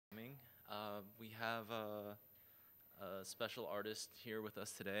We have a special artist here with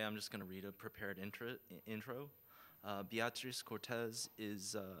us today. I'm just going to read a prepared intro. Beatriz Cortez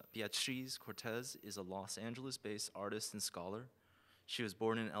is a Los Angeles-based artist and scholar. She was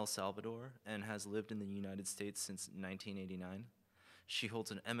born in El Salvador and has lived in the United States since 1989. She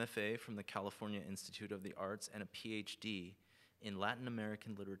holds an MFA from the California Institute of the Arts and a Ph.D. in Latin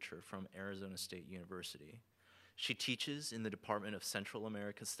American literature from Arizona State University. She teaches in the Department of Central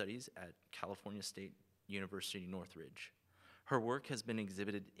America Studies at California State University, Northridge. Her work has been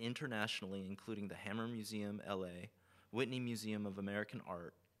exhibited internationally, including the Hammer Museum, LA, Whitney Museum of American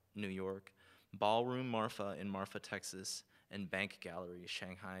Art, New York, Ballroom Marfa in Marfa, Texas, and Bank Gallery,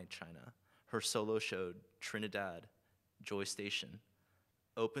 Shanghai, China. Her solo show, Trinidad, Joy Station,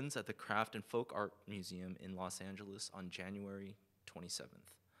 opens at the Craft and Folk Art Museum in Los Angeles on January 27th.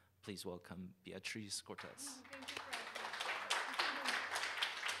 Please welcome Beatriz Cortez.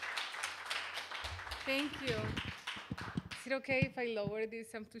 Thank you. Is it okay if I lower this?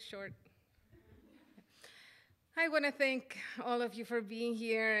 I'm too short. I want to thank all of you for being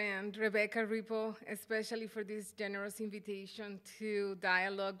here, and Rebecca Ripple, especially for this generous invitation to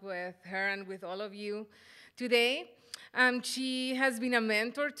dialogue with her and with all of you today. She has been a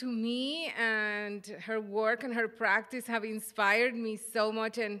mentor to me, and her work and her practice have inspired me so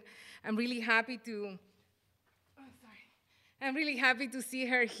much, and I'm really happy to see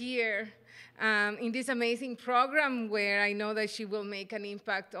her here in this amazing program where I know that she will make an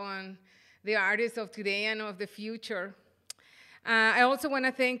impact on the artists of today and of the future. I also want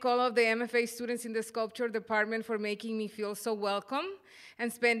to thank all of the MFA students in the sculpture department for making me feel so welcome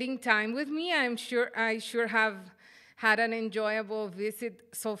and spending time with me. I sure have had an enjoyable visit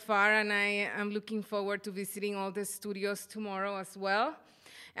so far, and I am looking forward to visiting all the studios tomorrow as well.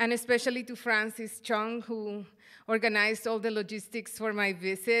 And especially to Francis Chung, who organized all the logistics for my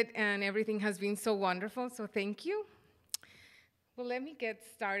visit, and everything has been so wonderful, so thank you. Well, let me get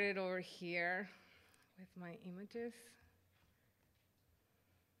started over here with my images.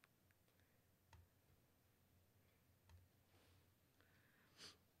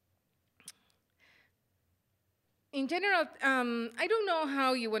 In general, I don't know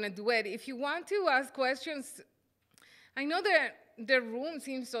how you want to do it. If you want to ask questions, I know that the room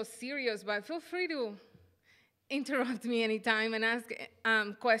seems so serious, but feel free to interrupt me anytime and ask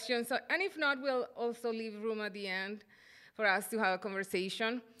questions. So, and if not, we'll also leave room at the end for us to have a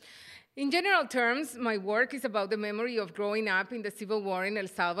conversation. In general terms, my work is about the memory of growing up in the Civil War in El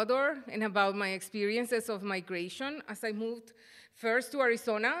Salvador and about my experiences of migration as I moved first to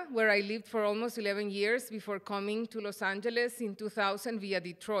Arizona, where I lived for almost 11 years before coming to Los Angeles in 2000 via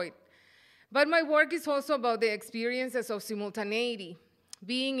Detroit. But my work is also about the experiences of simultaneity,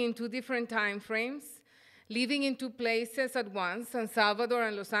 being in two different time frames, living in two places at once, San Salvador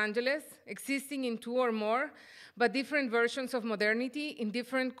and Los Angeles, existing in two or more, but different versions of modernity in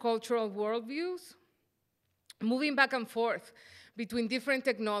different cultural worldviews, moving back and forth between different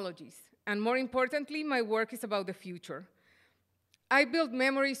technologies. And more importantly, my work is about the future. I build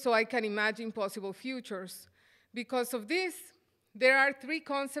memory so I can imagine possible futures. Because of this, there are three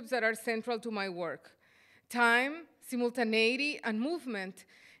concepts that are central to my work: time, simultaneity, and movement.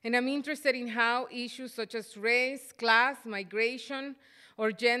 And I'm interested in how issues such as race, class, migration,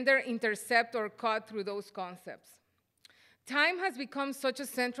 or gender intercept or cut through those concepts. Time has become such a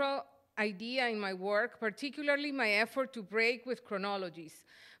central idea in my work, particularly my effort to break with chronologies.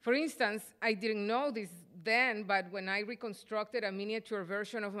 For instance, I didn't know this then, but when I reconstructed a miniature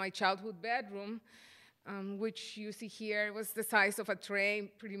version of my childhood bedroom, which you see here was the size of a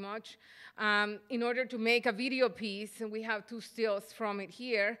tray, pretty much, in order to make a video piece, and we have two stills from it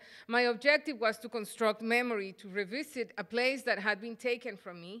here, my objective was to construct memory, to revisit a place that had been taken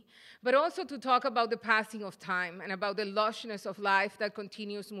from me, but also to talk about the passing of time and about the lushness of life that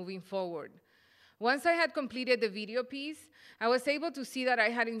continues moving forward. Once I had completed the video piece, I was able to see that I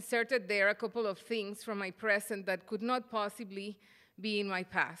had inserted there a couple of things from my present that could not possibly be in my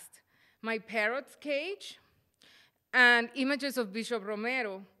past. My parrot's cage and images of Bishop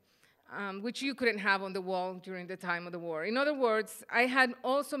Romero, which you couldn't have on the wall during the time of the war. In other words, I had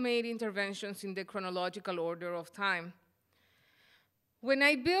also made interventions in the chronological order of time. When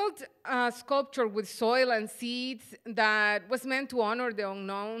I built a sculpture with soil and seeds that was meant to honor the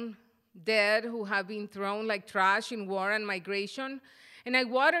unknown dead who have been thrown like trash in war and migration, and I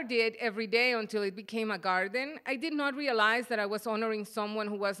watered it every day until it became a garden, I did not realize that I was honoring someone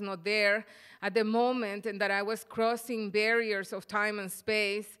who was not there at the moment and that I was crossing barriers of time and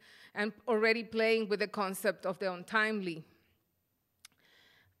space and already playing with the concept of the untimely.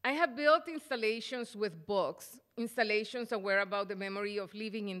 I have built installations with books, installations that were about the memory of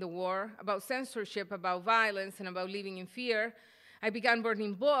living in the war, about censorship, about violence, and about living in fear. I began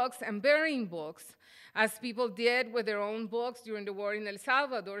burning books and burying books, as people did with their own books during the war in El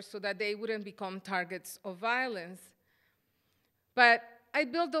Salvador, so that they wouldn't become targets of violence. But I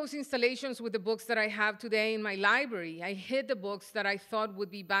built those installations with the books that I have today in my library. I hid the books that I thought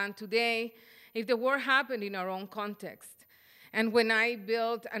would be banned today if the war happened in our own context. And when I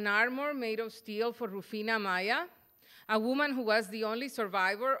built an armor made of steel for Rufina Amaya, a woman who was the only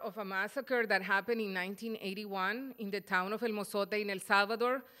survivor of a massacre that happened in 1981 in the town of El Mozote in El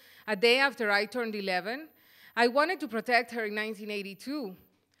Salvador, a day after I turned 11, I wanted to protect her in 1982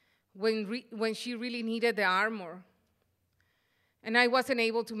 when she really needed the armor. And I wasn't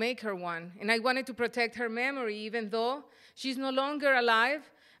able to make her one. And I wanted to protect her memory, even though she's no longer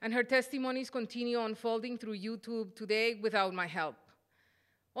alive, and her testimonies continue unfolding through YouTube today without my help.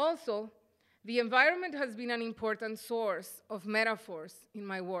 Also, the environment has been an important source of metaphors in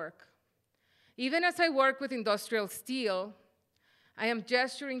my work. Even as I work with industrial steel, I am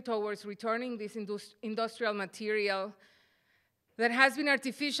gesturing towards returning this industrial material that has been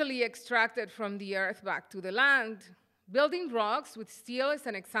artificially extracted from the earth back to the land. Building rocks with steel is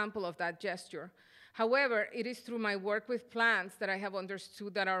an example of that gesture. However, it is through my work with plants that I have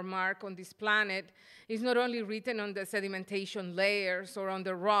understood that our mark on this planet is not only written on the sedimentation layers or on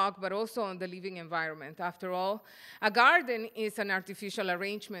the rock, but also on the living environment. After all, a garden is an artificial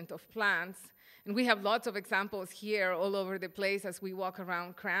arrangement of plants, and we have lots of examples here all over the place as we walk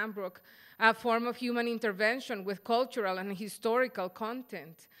around Cranbrook, a form of human intervention with cultural and historical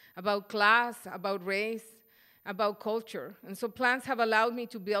content about class, about race, about culture. And so plants have allowed me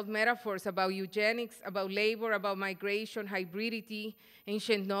to build metaphors about eugenics, about labor, about migration, hybridity,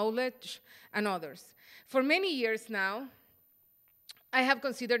 ancient knowledge, and others. For many years now, I have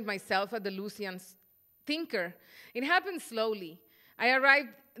considered myself a Deleuzian thinker. It happened slowly. I arrived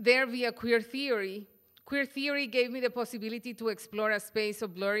there via queer theory. Queer theory gave me the possibility to explore a space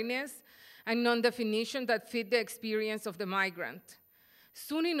of blurriness and non-definition that fit the experience of the migrant.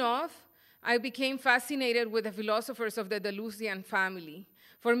 Soon enough, I became fascinated with the philosophers of the Deleuzian family.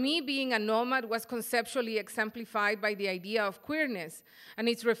 For me, being a nomad was conceptually exemplified by the idea of queerness and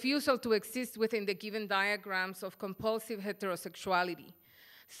its refusal to exist within the given diagrams of compulsive heterosexuality.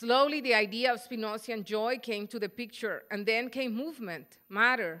 Slowly, the idea of Spinozian joy came to the picture, and then came movement,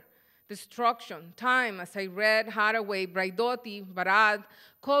 matter, destruction, time, as I read Haraway, Braidotti, Barad,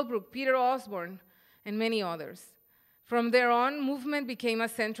 Colebrook, Peter Osborne, and many others. From there on, movement became a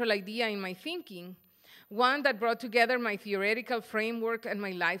central idea in my thinking, one that brought together my theoretical framework and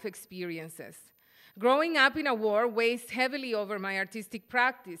my life experiences. Growing up in a war weighs heavily over my artistic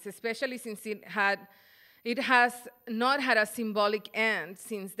practice, especially since it has not had a symbolic end,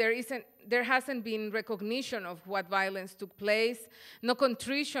 since there hasn't been recognition of what violence took place, no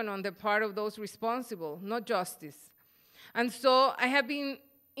contrition on the part of those responsible, no justice. And so I have been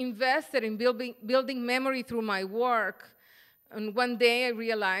invested in building memory through my work, and one day I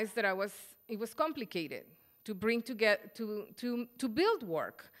realized that it was complicated to bring together, to build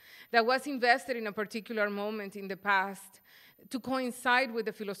work that was invested in a particular moment in the past to coincide with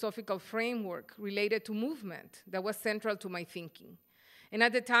the philosophical framework related to movement that was central to my thinking. And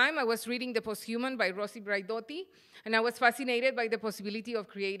at the time, I was reading The Posthuman by Rossi Braidotti, and I was fascinated by the possibility of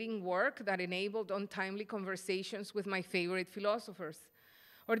creating work that enabled untimely conversations with my favorite philosophers,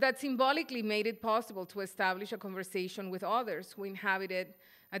 or that symbolically made it possible to establish a conversation with others who inhabited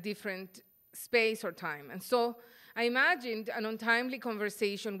a different space or time. And so I imagined an untimely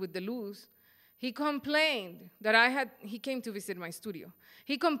conversation with Deleuze. He complained that he came to visit my studio.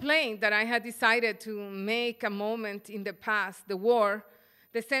 He complained that I had decided to make a moment in the past, the war,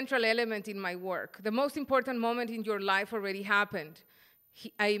 the central element in my work. The most important moment in your life already happened,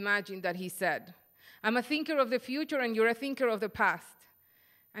 I imagined that he said. I'm a thinker of the future and you're a thinker of the past.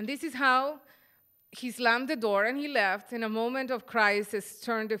 And this is how he slammed the door and he left, and a moment of crisis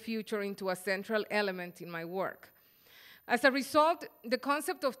turned the future into a central element in my work. As a result, the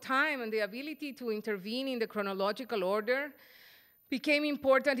concept of time and the ability to intervene in the chronological order became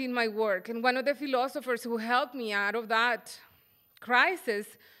important in my work. And one of the philosophers who helped me out of that crisis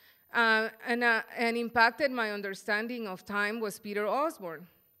and impacted my understanding of time was Peter Osborne,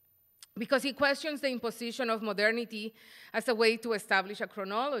 because he questions the imposition of modernity as a way to establish a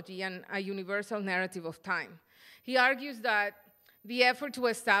chronology and a universal narrative of time. He argues that the effort to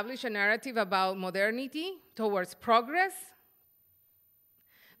establish a narrative about modernity towards progress,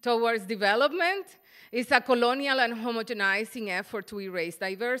 towards development, is a colonial and homogenizing effort to erase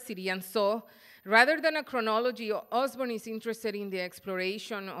diversity. And so Rather than a chronology, Osborne is interested in the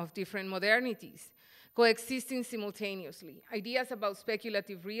exploration of different modernities, coexisting simultaneously. Ideas about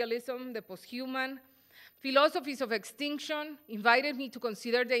speculative realism, the posthuman, philosophies of extinction invited me to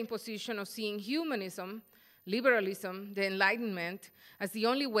consider the imposition of seeing humanism, liberalism, the Enlightenment, as the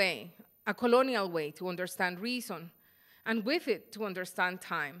only way, a colonial way to understand reason, and with it to understand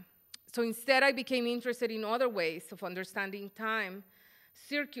time. So instead, I became interested in other ways of understanding time,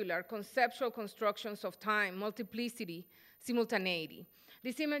 circular, conceptual constructions of time, multiplicity, simultaneity.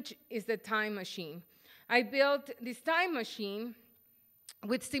 This image is the time machine. I built this time machine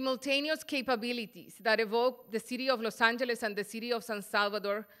with simultaneous capabilities that evoke the city of Los Angeles and the city of San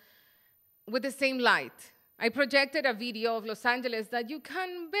Salvador with the same light. I projected a video of Los Angeles that you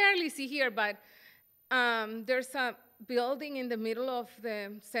can barely see here, but there's a building in the middle of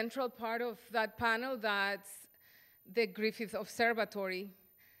the central part of that panel that's the Griffith Observatory.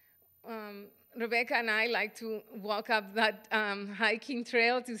 Rebecca and I like to walk up that hiking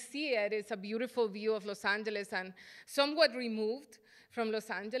trail to see it. It's a beautiful view of Los Angeles and somewhat removed from Los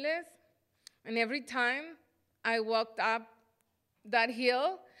Angeles. And every time I walked up that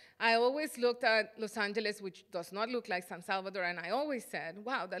hill, I always looked at Los Angeles, which does not look like San Salvador, and I always said,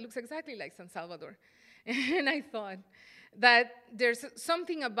 wow, that looks exactly like San Salvador. And I thought that there's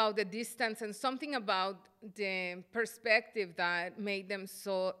something about the distance and something about the perspective that made them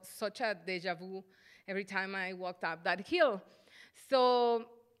such a deja vu every time I walked up that hill. So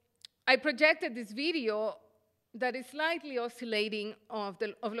I projected this video that is slightly oscillating of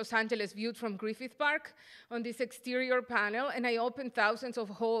Los Angeles viewed from Griffith Park on this exterior panel, and I opened thousands of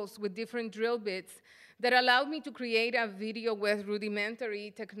holes with different drill bits that allowed me to create a video with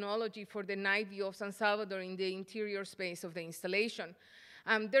rudimentary technology for the night view of San Salvador in the interior space of the installation.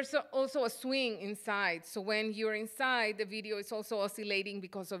 There's also a swing inside, so when you're inside, the video is also oscillating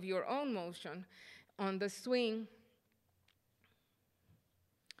because of your own motion on the swing.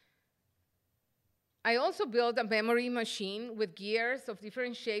 I also built a memory machine with gears of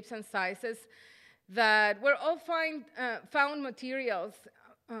different shapes and sizes that were all found materials.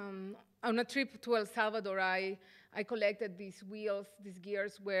 On a trip to El Salvador, I collected these wheels. These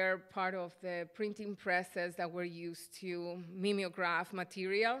gears were part of the printing presses that were used to mimeograph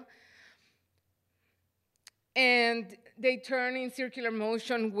material. And they turn in circular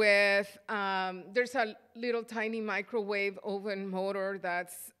motion with, there's a little tiny microwave oven motor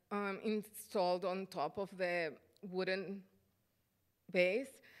that's installed on top of the wooden base,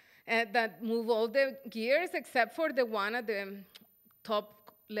 and that move all the gears except for the one at the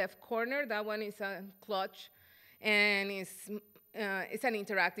top left corner. That one is a clutch, and it's an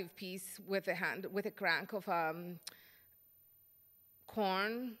interactive piece with a crank of a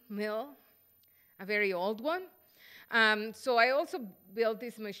corn mill, a very old one. So I also built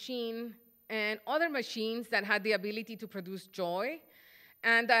this machine and other machines that had the ability to produce joy.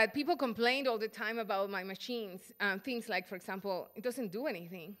 And people complained all the time about my machines. Things like, for example, it doesn't do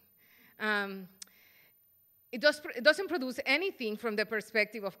anything. It doesn't produce anything from the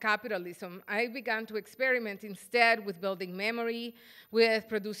perspective of capitalism. I began to experiment instead with building memory, with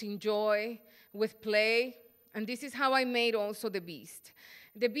producing joy, with play. And this is how I made also the Beast.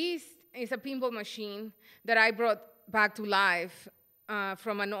 The Beast is a pinball machine that I brought back to life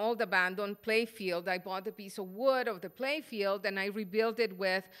from an old abandoned playfield. I bought a piece of wood of the playfield, and I rebuilt it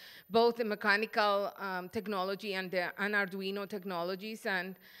with both the mechanical technology and the Arduino technologies.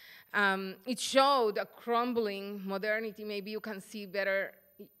 And it showed a crumbling modernity. Maybe you can see better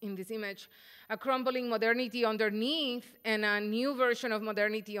in this image, a crumbling modernity underneath and a new version of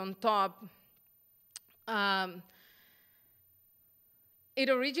modernity on top. It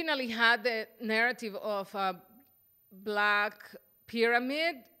originally had the narrative of a black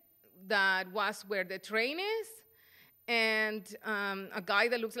pyramid that was where the train is, and a guy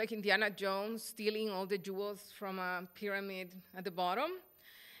that looks like Indiana Jones stealing all the jewels from a pyramid at the bottom.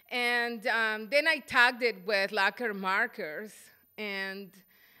 And then I tagged it with lacquer markers, and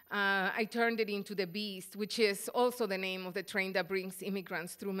I turned it into the Beast, which is also the name of the train that brings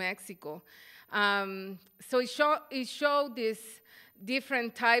immigrants through Mexico. So it showed these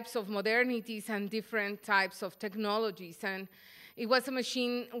different types of modernities and different types of technologies. And it was a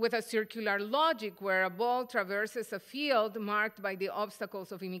machine with a circular logic where a ball traverses a field marked by the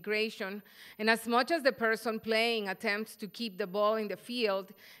obstacles of immigration. And as much as the person playing attempts to keep the ball in the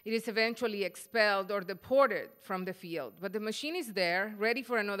field, it is eventually expelled or deported from the field. But the machine is there, ready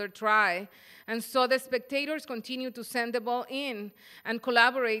for another try. And so the spectators continue to send the ball in and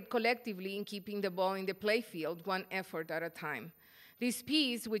collaborate collectively in keeping the ball in the playfield, one effort at a time. This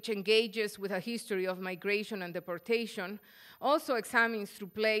piece, which engages with a history of migration and deportation, also examines through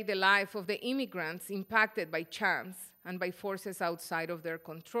play the life of the immigrants impacted by chance and by forces outside of their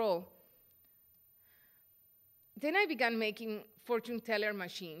control. Then I began making fortune teller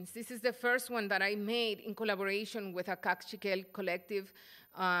machines. This is the first one that I made in collaboration with a Cachiquel collective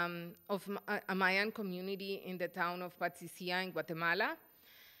of a Mayan community in the town of Patsicía in Guatemala.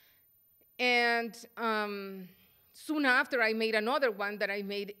 And soon after, I made another one that I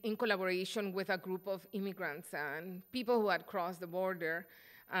made in collaboration with a group of immigrants and people who had crossed the border.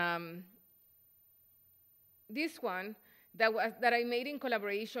 This one that I made in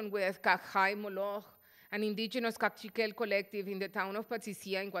collaboration with Cajay Moloch, an indigenous Cachiquel collective in the town of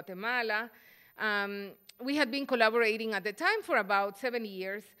Patsicía in Guatemala. We had been collaborating at the time for about 7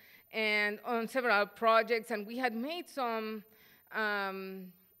 years and on several projects, and we had made some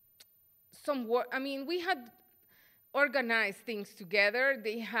work. I mean, we had organized things together.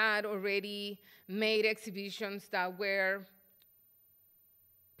 They had already made exhibitions that were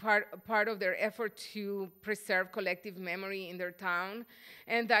part of their effort to preserve collective memory in their town,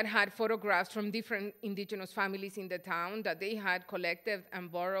 and that had photographs from different indigenous families in the town that they had collected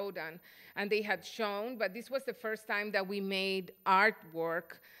and borrowed and they had shown. But this was the first time that we made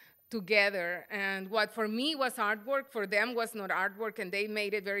artwork together. And what for me was artwork, for them was not artwork, and they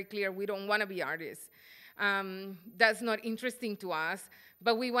made it very clear, we don't want to be artists. That's not interesting to us,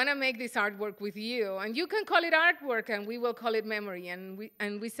 but we want to make this artwork with you, and you can call it artwork, and we will call it memory.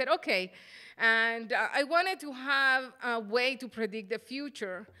 And we said, okay. And I wanted to have a way to predict the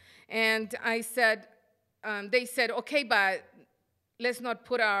future, and I said, they said, okay, but let's not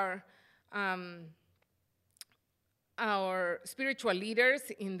put our spiritual leaders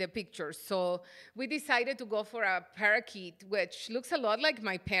in the picture. So we decided to go for a parakeet, which looks a lot like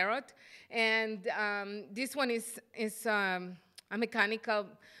my parrot. And this one is a mechanical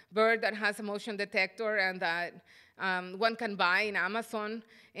bird that has a motion detector and that one can buy in Amazon.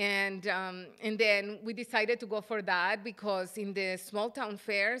 And then we decided to go for that because in the small town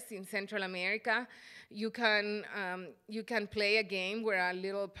fairs in Central America, you can play a game where a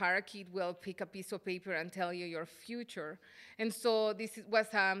little parakeet will pick a piece of paper and tell you your future. And so this was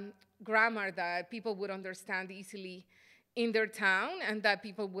grammar that people would understand easily in their town and that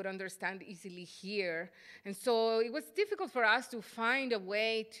people would understand easily here. And so it was difficult for us to find a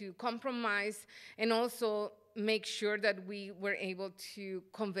way to compromise and also make sure that we were able to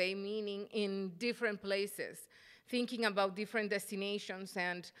convey meaning in different places, thinking about different destinations.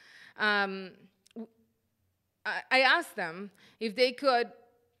 And I asked them if they could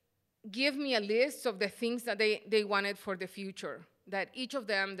give me a list of the things that they wanted for the future, that each of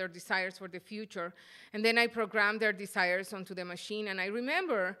them, their desires for the future, and then I programmed their desires onto the machine. And I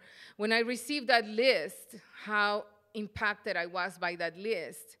remember when I received that list, how impacted I was by that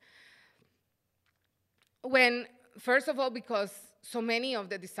list. When, first of all, because so many of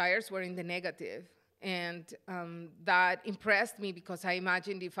the desires were in the negative, and that impressed me because I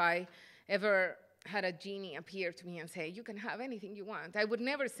imagined if I ever had a genie appear to me and say, you can have anything you want, I would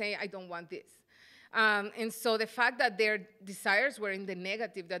never say, I don't want this. And so the fact that their desires were in the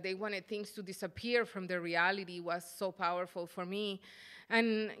negative, that they wanted things to disappear from their reality, was so powerful for me,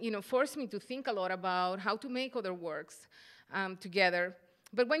 and forced me to think a lot about how to make other works together.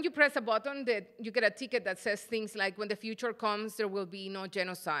 But when you press a button, you get a ticket that says things like, when the future comes, there will be no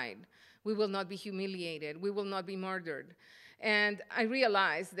genocide. We will not be humiliated. We will not be murdered. And I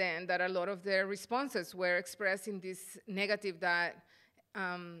realized then that a lot of their responses were expressed in this negative that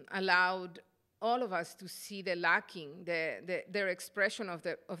allowed all of us to see the lacking, their expression of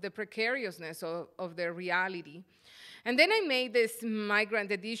the precariousness of their reality. And then I made this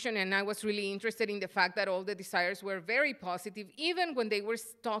migrant edition, and I was really interested in the fact that all the desires were very positive, even when they were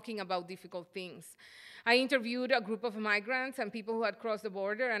talking about difficult things. I interviewed a group of migrants and people who had crossed the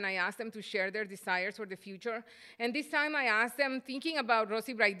border, and I asked them to share their desires for the future. And this time I asked them, thinking about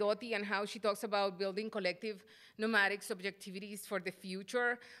Rosi Braidotti and how she talks about building collective nomadic subjectivities for the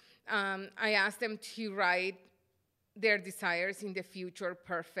future, I asked them to write their desires in the future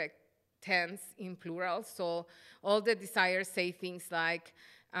perfect tense in plural. So all the desires say things like,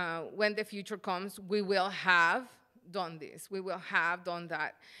 when the future comes, we will have done this, we will have done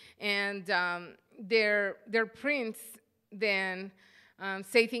that. And their prints then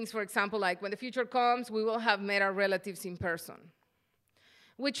say things, for example, like, when the future comes, we will have met our relatives in person,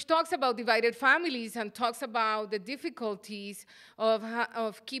 which talks about divided families and talks about the difficulties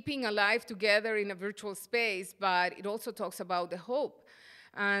of keeping alive together in a virtual space, but it also talks about the hope.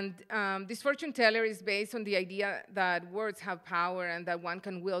 And this fortune teller is based on the idea that words have power and that one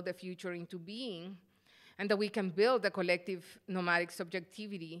can will the future into being. and that we can build a collective nomadic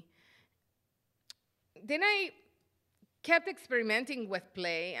subjectivity. Then I kept experimenting with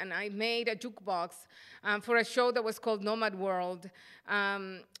play, and I made a jukebox for a show that was called Nomad World.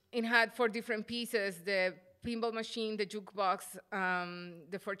 It had 4 different pieces: the pinball machine, the jukebox,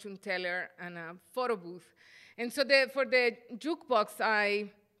 the fortune teller, and a photo booth. And so for the jukebox,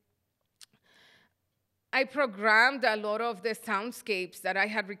 I programmed a lot of the soundscapes that I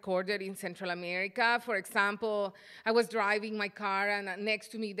had recorded in Central America. For example, I was driving my car, and next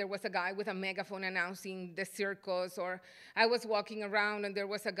to me there was a guy with a megaphone announcing the circus, or I was walking around and there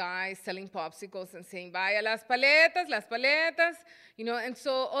was a guy selling popsicles and saying, "Vaya las paletas," you know, and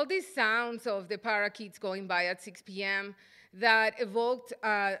so all these sounds of the parakeets going by at 6 p.m. that evoked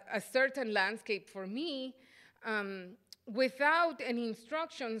a certain landscape for me, without any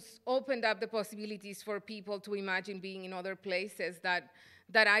instructions, opened up the possibilities for people to imagine being in other places that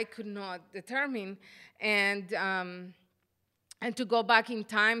I could not determine, and to go back in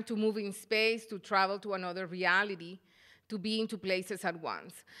time, to move in space, to travel to another reality, to be in 2 places at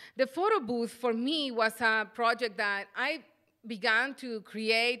once. The photo booth for me was a project that I began to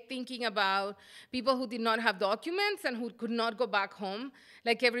create thinking about people who did not have documents and who could not go back home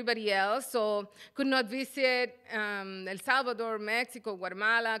like everybody else, so could not visit El Salvador, Mexico,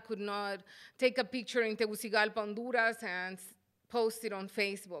 Guatemala, could not take a picture in Tegucigalpa, Honduras, and post it on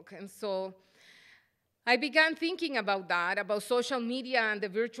Facebook. And so I began thinking about that, about social media and the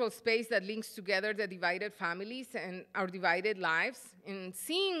virtual space that links together the divided families and our divided lives. And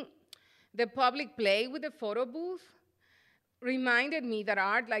seeing the public play with the photo booth reminded me that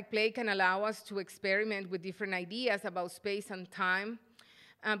art, like play, can allow us to experiment with different ideas about space and time,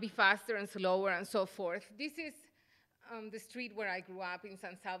 be faster and slower, and so forth. This is the street where I grew up in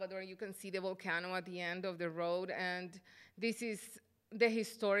San Salvador. You can see the volcano at the end of the road, and this is the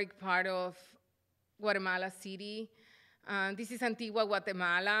historic part of Guatemala City. This is Antigua,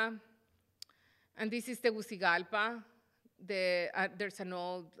 Guatemala, and this is Tegucigalpa. There's an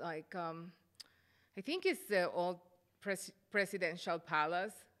old, like, I think it's the old presidential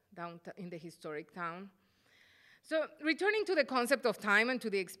palace down in the historic town. So returning to the concept of time and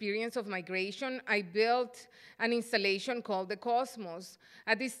to the experience of migration, I built an installation called The Cosmos.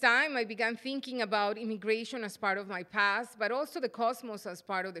 At this time, I began thinking about immigration as part of my past, but also the cosmos as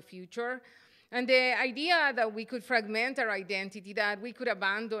part of the future. And the idea that we could fragment our identity, that we could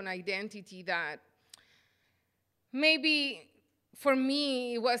abandon identity, that maybe for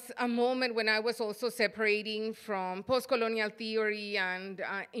me, it was a moment when I was also separating from post-colonial theory and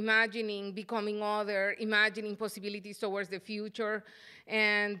imagining becoming other, imagining possibilities towards the future,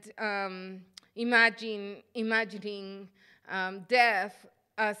 and imagining death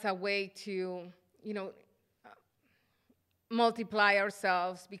as a way to, you know, multiply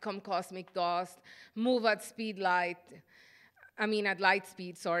ourselves, become cosmic dust, move at at light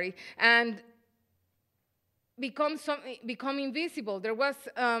speed, sorry, and become invisible. There was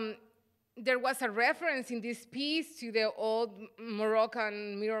a reference in this piece to the old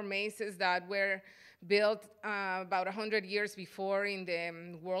Moroccan mirror mazes that were built about 100 years before in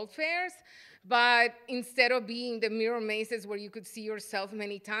the world fairs. But instead of being the mirror mazes where you could see yourself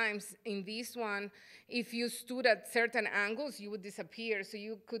many times, in this one, if you stood at certain angles, you would disappear. So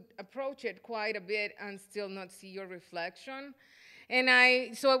you could approach it quite a bit and still not see your reflection.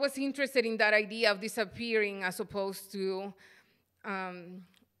 And so I was interested in that idea of disappearing as opposed to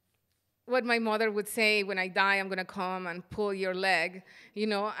what my mother would say, when I die, I'm gonna come and pull your leg. You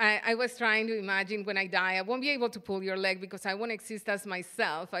know, I was trying to imagine when I die, I won't be able to pull your leg because I won't exist as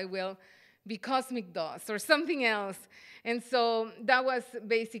myself. I will be cosmic dust or something else. And so that was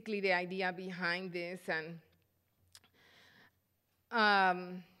basically the idea behind this. And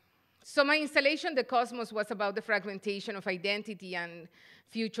so my installation, The Cosmos, was about the fragmentation of identity and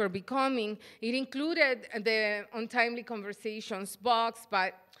future becoming. It included the Untimely Conversations box,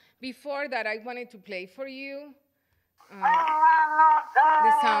 but before that, I wanted to play for you the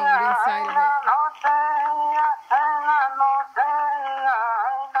sound inside of it.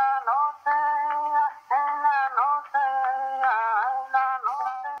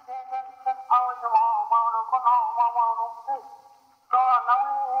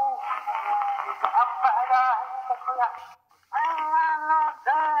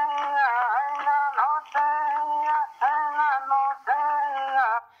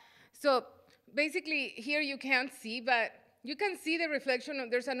 So basically, here you can't see, but you can see the reflection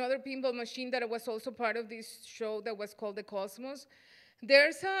of, there's another pinball machine that was also part of this show that was called The Cosmos.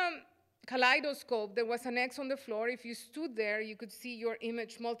 There's a kaleidoscope. There was an X on the floor. If you stood there, you could see your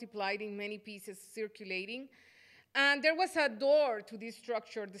image multiplied in many pieces circulating. And there was a door to this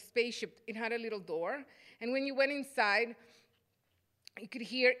structure, the spaceship. It had a little door. And when you went inside, you could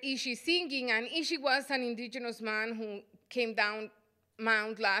hear Ishi singing, and Ishi was an indigenous man who came down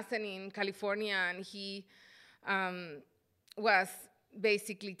Mount Lassen in California, and he was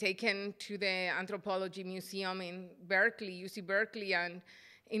basically taken to the Anthropology Museum in Berkeley, UC Berkeley, and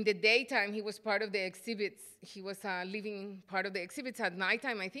in the daytime, he was part of the exhibits. He was living part of the exhibits. At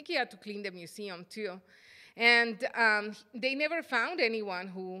nighttime, I think he had to clean the museum too. And they never found anyone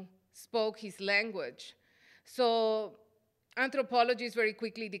who spoke his language. So anthropologists very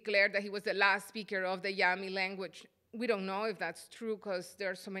quickly declared that he was the last speaker of the Yami language. We don't know if that's true because there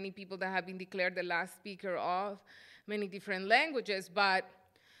are so many people that have been declared the last speaker of many different languages, but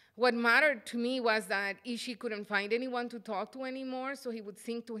what mattered to me was that Ishi couldn't find anyone to talk to anymore, so he would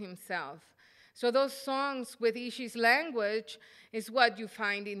sing to himself. So those songs with Ishi's language is what you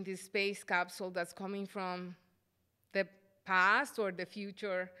find in this space capsule that's coming from the past or the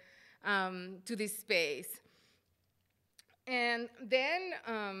future to this space. And then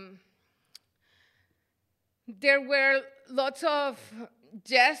there were lots of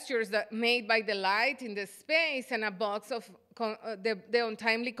gestures that made by the light in the space and a box of the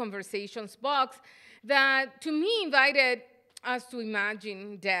Untimely Conversations box that to me invited us to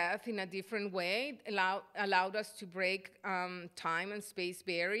imagine death in a different way, allowed us to break time and space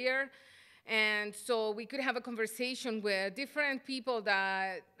barrier. And so we could have a conversation with different people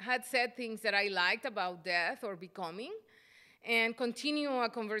that had said things that I liked about death or becoming, and continue a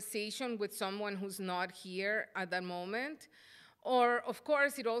conversation with someone who's not here at that moment. Or, of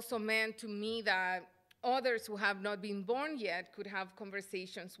course, it also meant to me that others who have not been born yet could have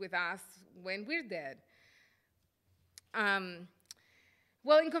conversations with us when we're dead.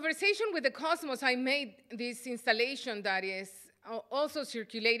 Well, in conversation with the cosmos, I made this installation that is also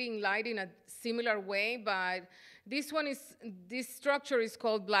circulating light in a similar way, but this structure is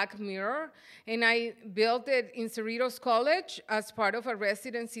called Black Mirror, and I built it in Cerritos College as part of a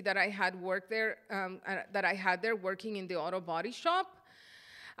residency that I had worked there, working in the auto body shop.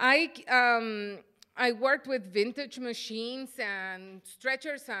 I worked with vintage machines and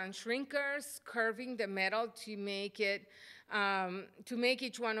stretchers and shrinkers, curving the metal to make it, to make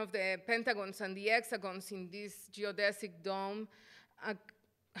each one of the pentagons and the hexagons in this geodesic dome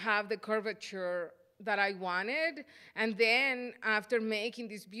have the curvature that I wanted. And then after making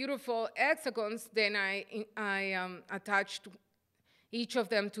these beautiful hexagons, then I attached each of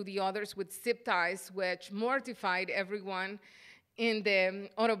them to the others with zip ties, which mortified everyone in the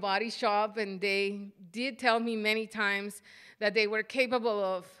auto body shop. And they did tell me many times that they were capable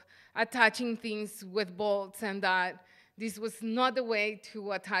of attaching things with bolts, and that this was not the way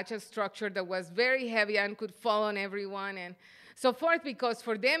to attach a structure that was very heavy and could fall on everyone and so forth, because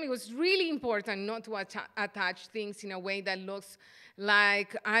for them it was really important not to attach things in a way that looks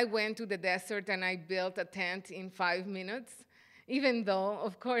like I went to the desert and I built a tent in 5 minutes, even though,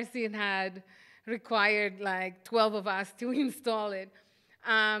 of course, it had required like 12 of us to install it.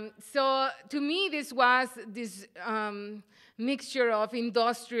 So to me, this was this mixture of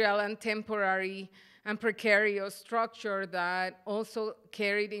industrial and temporary and precarious structure that also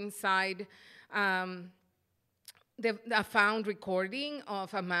carried inside a found recording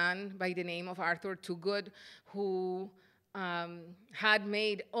of a man by the name of Arthur Toogood, who had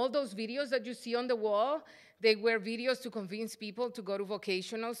made all those videos that you see on the wall. They were videos to convince people to go to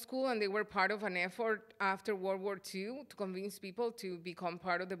vocational school, and they were part of an effort after World War II to convince people to become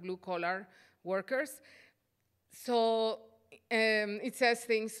part of the blue-collar workers. So it says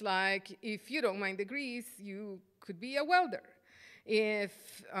things like, if you don't mind the grease, you could be a welder.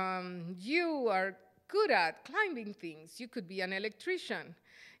 If you are good at climbing things, you could be an electrician.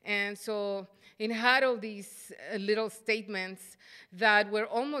 And so it had all these little statements that were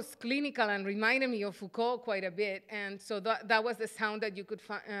almost clinical and reminded me of Foucault quite a bit. And so that was the sound that you could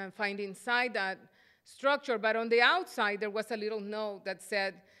find inside that structure. But on the outside, there was a little note that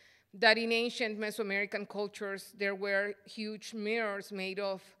said that in ancient Mesoamerican cultures, there were huge mirrors made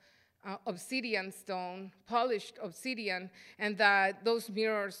of obsidian stone, polished obsidian, and that those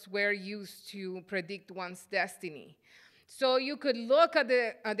mirrors were used to predict one's destiny. So you could look at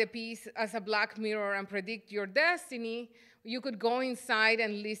the piece as a black mirror and predict your destiny. You could go inside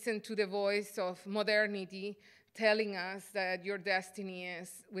and listen to the voice of modernity telling us that your destiny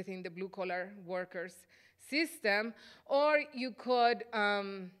is within the blue-collar workers system, or you could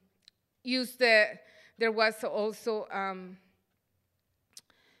use there was also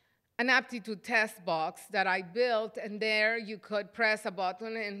an aptitude test box that I built, and there you could press a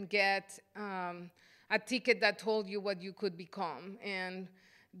button and get a ticket that told you what you could become. And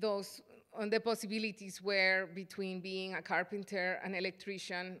the possibilities were between being a carpenter, an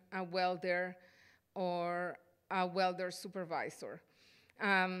electrician, a welder, or a welder supervisor.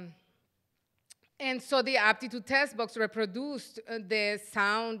 And so the aptitude test box reproduced the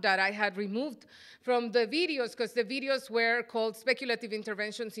sound that I had removed from the videos, because the videos were called Speculative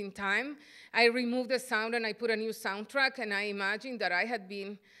Interventions in Time. I removed the sound and I put a new soundtrack, and I imagined that I had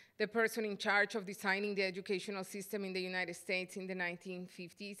been the person in charge of designing the educational system in the United States in the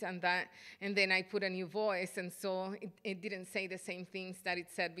 1950s, and then I put a new voice, and so it didn't say the same things that it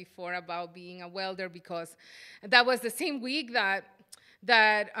said before about being a welder, because that was the same week that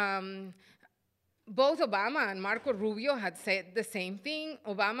both Obama and Marco Rubio had said the same thing.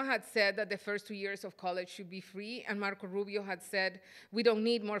 Obama had said that the first 2 years of college should be free, and Marco Rubio had said, we don't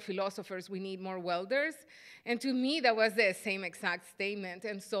need more philosophers, we need more welders. And to me, that was the same exact statement.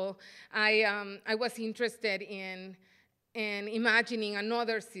 And so I was interested in imagining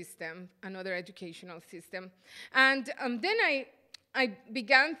another system, another educational system. And then I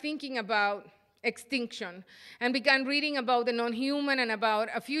began thinking about extinction, and began reading about the non-human and about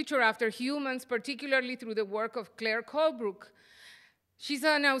a future after humans, particularly through the work of Claire Cranbrook. She's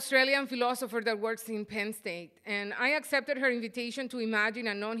an Australian philosopher that works in Penn State, and I accepted her invitation to imagine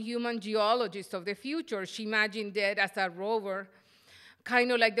a non-human geologist of the future. She imagined it as a rover,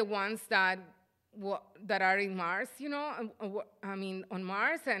 kind of like the ones that are in Mars, you know, I mean, on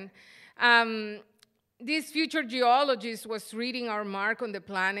Mars. And this future geologist was reading our mark on the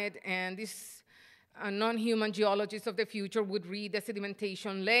planet, and this non-human geologists of the future would read the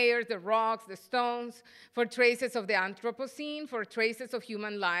sedimentation layers, the rocks, the stones, for traces of the Anthropocene, for traces of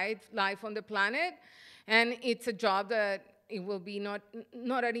human life on the planet. And it's a job that it will be not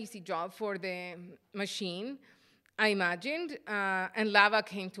an easy job for the machine, I imagined. And lava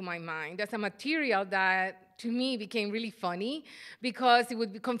came to my mind as a material that, to me, became really funny, because it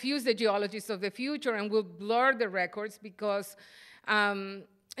would confuse the geologists of the future and would blur the records, because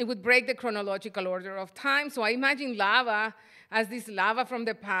it would break the chronological order of time. So I imagine lava as this lava from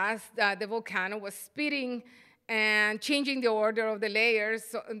the past that the volcano was spitting and changing the order of the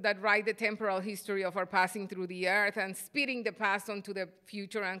layers that write the temporal history of our passing through the earth, and spitting the past onto the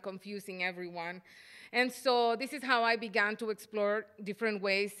future and confusing everyone. And so this is how I began to explore different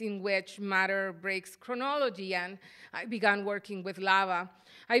ways in which matter breaks chronology, and I began working with lava.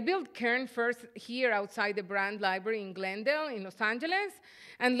 I built Kern first here outside the Brand Library in Glendale in Los Angeles,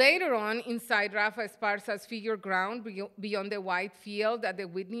 and later on inside Rafa Esparza's Figure Ground beyond the white field at the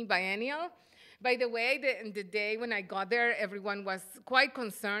Whitney Biennial. By the way, the day when I got there, everyone was quite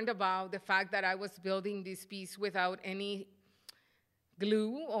concerned about the fact that I was building this piece without any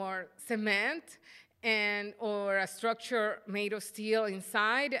glue or cement, or a structure made of steel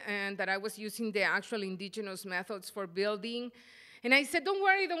inside, and that I was using the actual indigenous methods for building. And I said, don't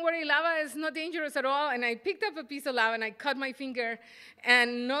worry, lava is not dangerous at all. And I picked up a piece of lava and I cut my finger,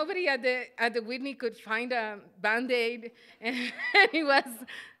 and nobody at the Whitney could find a Band-Aid. And it was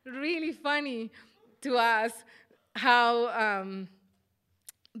really funny to us how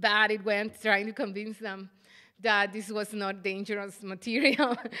bad it went trying to convince them that this was not dangerous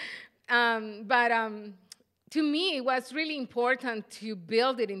material. To me, it was really important to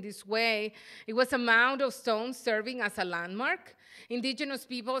build it in this way. It was a mound of stone serving as a landmark. Indigenous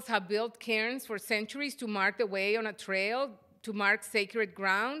peoples have built cairns for centuries to mark the way on a trail, to mark sacred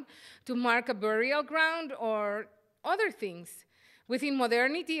ground, to mark a burial ground, or other things. Within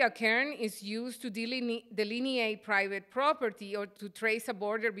modernity, a cairn is used to delineate private property, or to trace a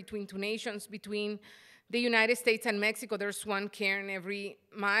border between two nations, between the United States and Mexico. There's one cairn every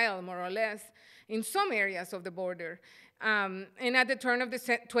mile, more or less, in some areas of the border. And at the turn of the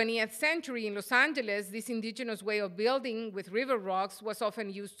 20th century in Los Angeles, this indigenous way of building with river rocks was often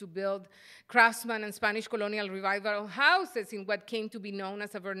used to build craftsman and Spanish colonial revival houses in what came to be known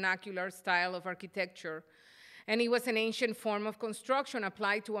as a vernacular style of architecture. And it was an ancient form of construction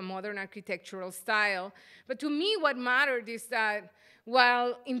applied to a modern architectural style. But to me, what mattered is that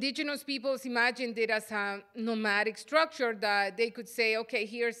while indigenous peoples imagined it as a nomadic structure, that they could say, okay,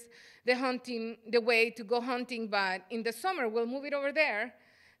 here's the way to go hunting, but in the summer, we'll move it over there.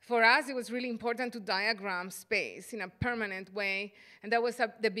 For us, it was really important to diagram space in a permanent way, and that was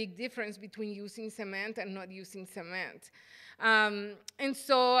the big difference between using cement and not using cement. And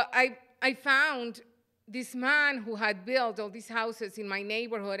so I found this man who had built all these houses in my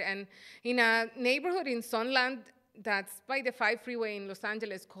neighborhood, and in a neighborhood in Sunland that's by the 5 freeway in Los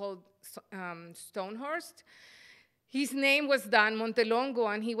Angeles called Stonehurst. His name was Dan Montelongo,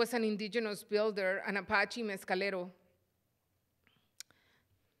 and he was an indigenous builder, an Apache mezcalero.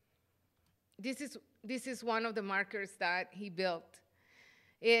 This is one of the markers that he built.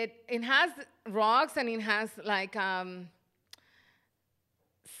 It has rocks, and it has like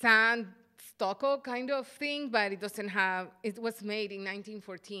sandstone stucco kind of thing, but it doesn't have, it was made in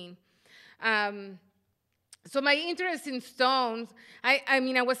 1914. So my interest in stones, I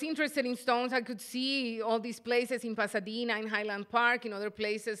mean, I was interested in stones. I could see all these places in Pasadena, in Highland Park, in other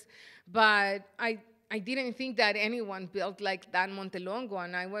places, but I didn't think that anyone built like Dan Montelongo,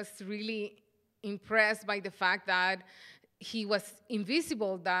 and I was really impressed by the fact that he was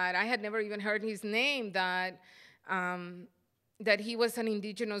invisible, that I had never even heard his name, that he was an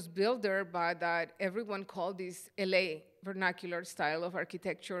indigenous builder, but that everyone called this LA vernacular style of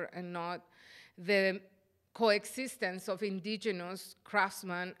architecture and not the coexistence of indigenous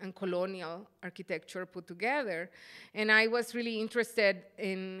craftsman and colonial architecture put together. And I was really interested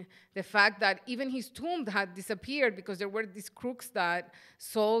in the fact that even his tomb had disappeared because there were these crooks that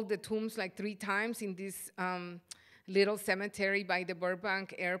sold the tombs like 3 times in this little cemetery by the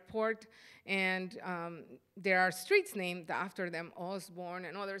Burbank airport. And there are streets named after them, Osborne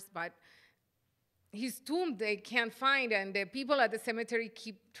and others, but his tomb they can't find, and the people at the cemetery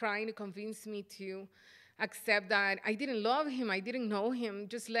keep trying to convince me to accept that I didn't love him, I didn't know him,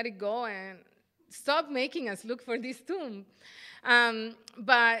 just let it go and stop making us look for this tomb.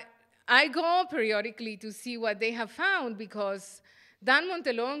 But I go periodically to see what they have found because Dan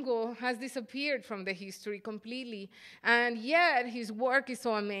Montelongo has disappeared from the history completely, and yet his work is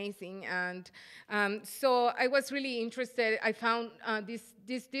so amazing. And so I was really interested. I found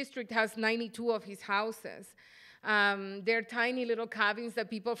this district has 92 of his houses. They're tiny little cabins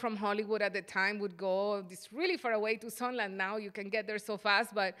that people from Hollywood at the time would go this really far away to Sunland. Now you can get there so fast,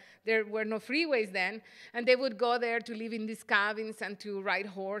 but there were no freeways then. And they would go there to live in these cabins and to ride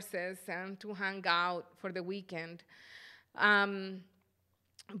horses and to hang out for the weekend.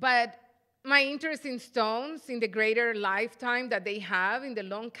 But my interest in stones, in the greater lifetime that they have, in the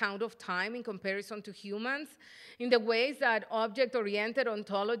long count of time in comparison to humans, in the ways that object-oriented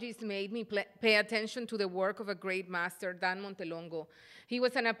ontologies made me pay attention to the work of a great master, Dan Montelongo. He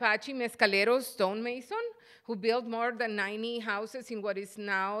was an Apache Mescalero stonemason who built more than 90 houses in what is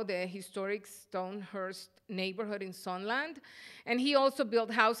now the historic Stonehurst neighborhood in Sunland. And he also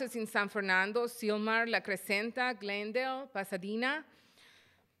built houses in San Fernando, Silmar, La Crescenta, Glendale, Pasadena.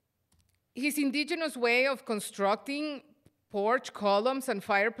 His indigenous way of constructing porch columns and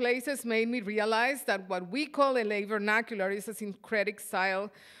fireplaces made me realize that what we call LA vernacular is a syncretic style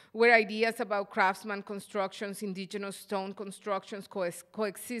where ideas about craftsman constructions, indigenous stone constructions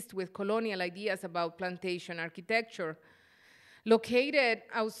coexist with colonial ideas about plantation architecture. Located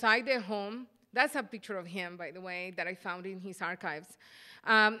outside the home, that's a picture of him, by the way, that I found in his archives.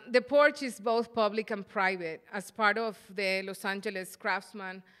 The porch is both public and private. As part of the Los Angeles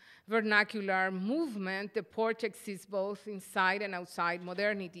craftsman vernacular movement, the porch exists both inside and outside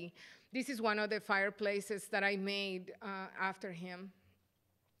modernity. This is one of the fireplaces that I made after him.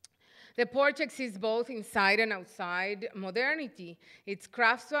 The porch exists both inside and outside modernity. Its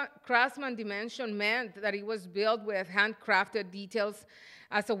craftsman dimension meant that it was built with handcrafted details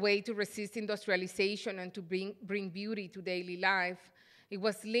as a way to resist industrialization and to bring beauty to daily life. It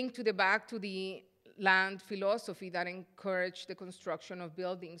was linked to the land philosophy that encouraged the construction of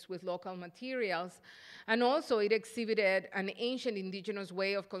buildings with local materials. And also it exhibited an ancient indigenous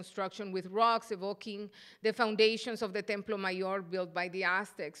way of construction with rocks evoking the foundations of the Templo Mayor built by the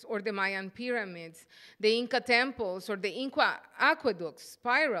Aztecs, or the Mayan pyramids, the Inca temples, or the Inca aqueducts,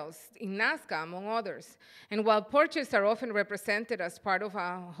 spirals in Nazca, among others. And while porches are often represented as part of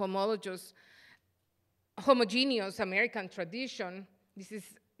a homogeneous American tradition, this is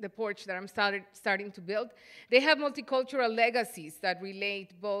the porch that I'm starting to build, they have multicultural legacies that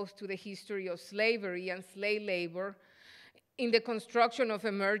relate both to the history of slavery and slave labor in the construction of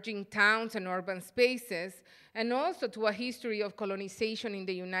emerging towns and urban spaces, and also to a history of colonization in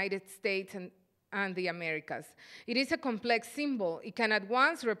the United States and the Americas. It is a complex symbol. It can at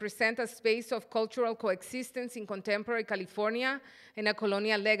once represent a space of cultural coexistence in contemporary California and a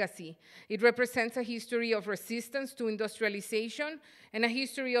colonial legacy. It represents a history of resistance to industrialization and a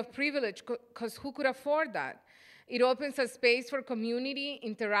history of privilege, because who could afford that? It opens a space for community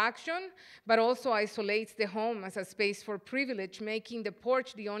interaction, but also isolates the home as a space for privilege, making the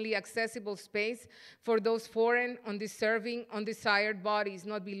porch the only accessible space for those foreign, undeserving, undesired bodies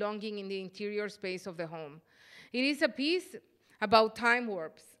not belonging in the interior space of the home. It is a piece about time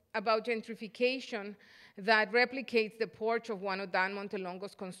warps, about gentrification that replicates the porch of one of Dan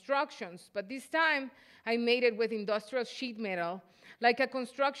Montelongo's constructions, but this time I made it with industrial sheet metal, like a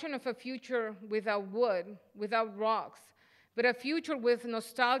construction of a future without wood, without rocks, but a future with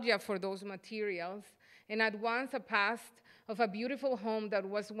nostalgia for those materials, and at once a past of a beautiful home that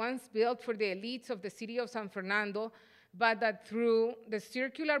was once built for the elites of the city of San Fernando, but that through the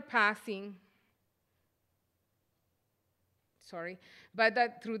circular passing but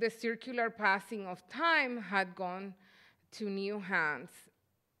that through the circular passing of time had gone to new hands.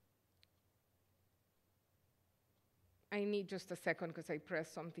 I need just a second because I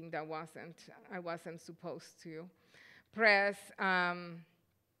pressed something that I wasn't supposed to press.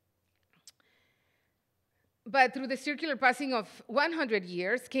 But through the circular passing of 100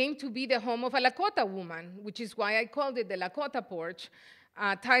 years came to be the home of a Lakota woman, which is why I called it the Lakota porch,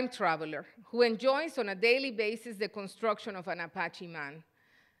 a time traveler who enjoys on a daily basis the construction of an Apache man.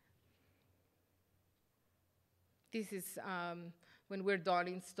 This is when we're done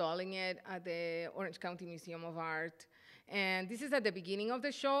installing it at the Orange County Museum of Art. And this is at the beginning of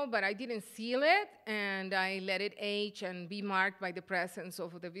the show, but I didn't seal it, and I let it age and be marked by the presence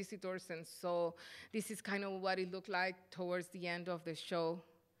of the visitors, and so this is kind of what it looked like towards the end of the show.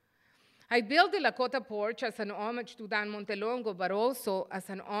 I built the Lakota porch as an homage to Dan Montelongo, but also as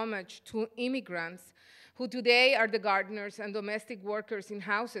an homage to immigrants who today are the gardeners and domestic workers in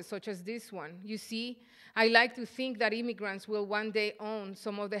houses such as this one. You see, I like to think that immigrants will one day own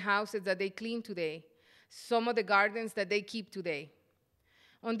some of the houses that they clean today, some of the gardens that they keep today.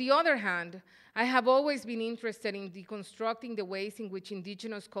 On the other hand, I have always been interested in deconstructing the ways in which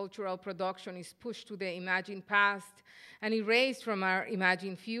indigenous cultural production is pushed to the imagined past and erased from our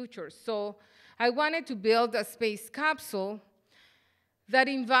imagined future. So I wanted to build a space capsule that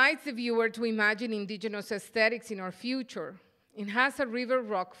invites the viewer to imagine indigenous aesthetics in our future. It has a river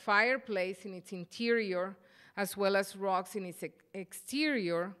rock fireplace in its interior, as well as rocks in its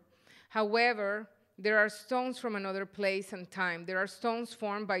exterior. However, there are stones from another place and time. There are stones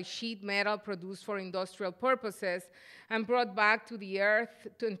formed by sheet metal produced for industrial purposes and brought back to the earth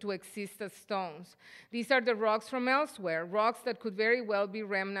to exist as stones. These are the rocks from elsewhere, rocks that could very well be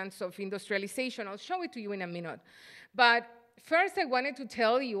remnants of industrialization. I'll show it to you in a minute. But first, I wanted to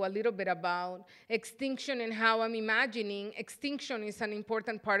tell you a little bit about extinction and how I'm imagining extinction is an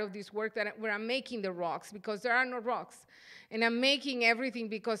important part of this work where I'm making the rocks, because there are no rocks. And I'm making everything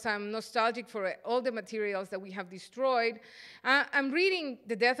because I'm nostalgic for all the materials that we have destroyed. I'm reading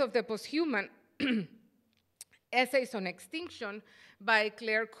The Death of the Posthuman, Essays on Extinction by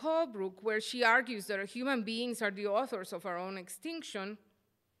Claire Cranbrook, where she argues that human beings are the authors of our own extinction,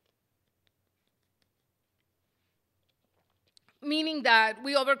 meaning that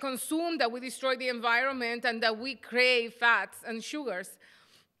we overconsume, that we destroy the environment, and that we crave fats and sugars.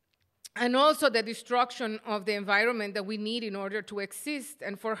 And also the destruction of the environment that we need in order to exist.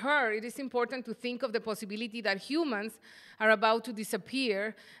 And for her, it is important to think of the possibility that humans are about to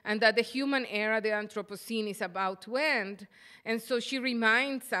disappear and that the human era, the Anthropocene, is about to end. And so she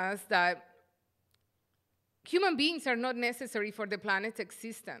reminds us that human beings are not necessary for the planet's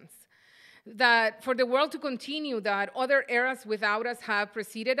existence, that for the world to continue, that other eras without us have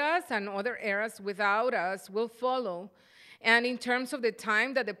preceded us and other eras without us will follow. And in terms of the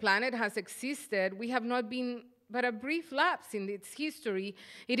time that the planet has existed, we have not been but a brief lapse in its history.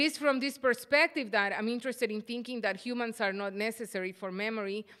 It is from this perspective that I'm interested in thinking that humans are not necessary for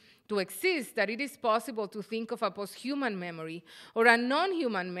memory to exist, that it is possible to think of a post-human memory or a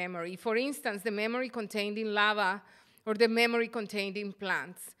non-human memory, for instance, the memory contained in lava or the memory contained in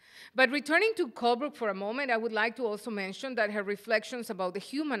plants. But returning to Cranbrook for a moment, I would like to also mention that her reflections about the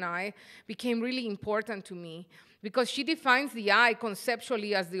human eye became really important to me, because she defines the eye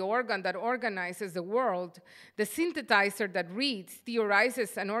conceptually as the organ that organizes the world, the synthesizer that reads,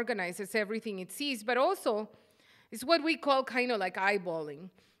 theorizes, and organizes everything it sees, but also it's what we call kind of like eyeballing.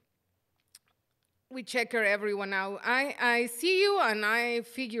 We checker everyone out. I see you and I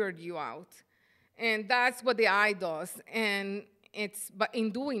figured you out. And that's what the eye does. And but in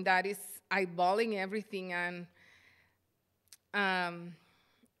doing that, it's eyeballing everything and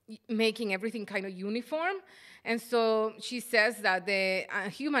making everything kind of uniform. And so she says that the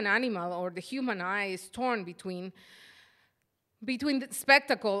human animal or the human eye is torn between the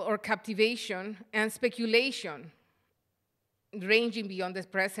spectacle or captivation and speculation, ranging beyond the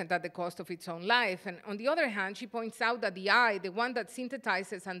present at the cost of its own life. And on the other hand, she points out that the eye, the one that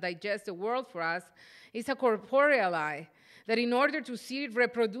synthesizes and digests the world for us, is a corporeal eye, that in order to see it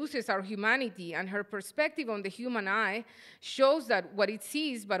reproduces our humanity, and her perspective on the human eye shows that what it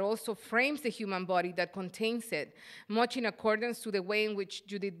sees but also frames the human body that contains it, much in accordance to the way in which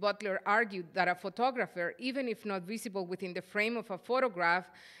Judith Butler argued that a photographer, even if not visible within the frame of a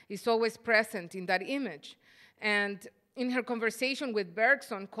photograph, is always present in that image. And in her conversation with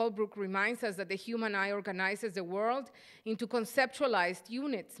Bergson, Cranbrook reminds us that the human eye organizes the world into conceptualized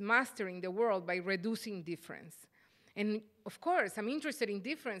units, mastering the world by reducing difference. And of course, I'm interested in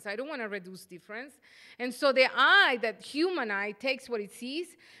difference. I don't want to reduce difference. And so the eye, that human eye, takes what it sees,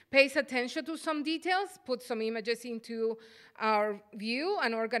 pays attention to some details, puts some images into our view,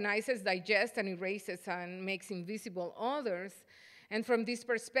 and organizes, digests, and erases, and makes invisible others. And from this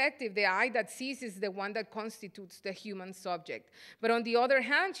perspective, the eye that sees is the one that constitutes the human subject. But on the other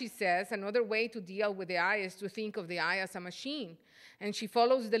hand, she says, another way to deal with the eye is to think of the eye as a machine. And she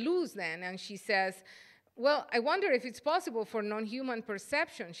follows the loose then, and she says, well, I wonder if it's possible for non-human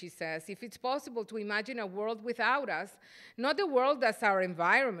perception, she says, if it's possible to imagine a world without us, not the world as our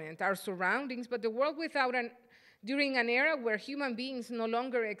environment, our surroundings, but the world during an era where human beings no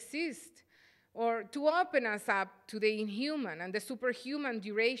longer exist, or to open us up to the inhuman and the superhuman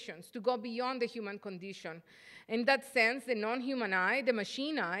durations, to go beyond the human condition. In that sense, the non-human eye, the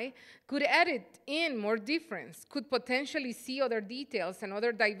machine eye, could edit in more difference, could potentially see other details and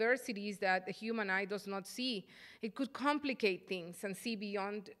other diversities that the human eye does not see. It could complicate things and see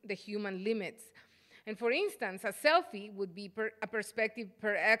beyond the human limits. And for instance, a selfie would be a perspective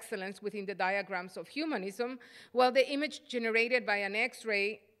per excellence within the diagrams of humanism, while the image generated by an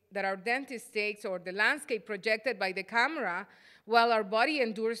X-ray that our dentist takes, or the landscape projected by the camera while our body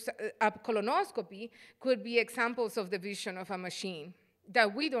endures a colonoscopy, could be examples of the vision of a machine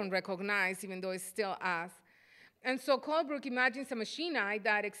that we don't recognize, even though it's still us. And so Cranbrook imagines a machine eye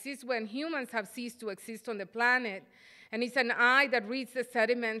that exists when humans have ceased to exist on the planet, and it's an eye that reads the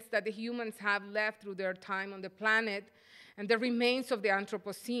sediments that the humans have left through their time on the planet, and the remains of the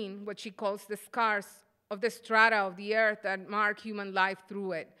Anthropocene, what she calls the scars of the strata of the earth that mark human life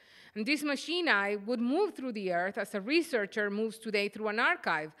through it. And this machine eye would move through the earth as a researcher moves today through an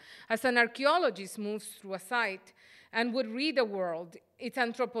archive, as an archaeologist moves through a site, and would read the world, its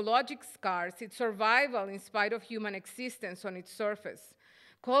anthropologic scars, its survival in spite of human existence on its surface.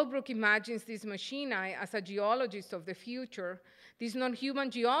 Cranbrook imagines this machine eye as a geologist of the future. This non-human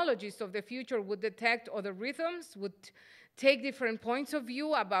geologist of the future would detect other rhythms, would take different points of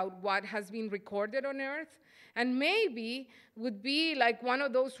view about what has been recorded on Earth, and maybe would be like one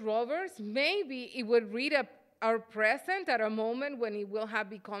of those rovers. Maybe it would read our present at a moment when it will have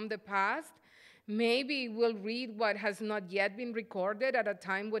become the past. Maybe it will read what has not yet been recorded at a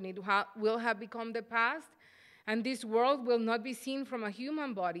time when it will have become the past. And this world will not be seen from a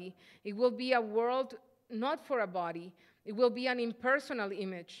human body. It will be a world not for a body. It will be an impersonal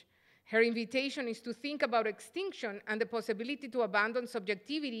image. Her invitation is to think about extinction and the possibility to abandon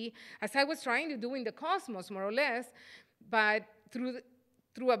subjectivity, as I was trying to do in the cosmos, more or less, but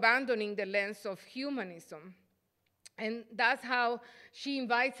through abandoning the lens of humanism. And that's how she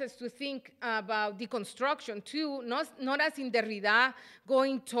invites us to think about deconstruction, too, not as in Derrida,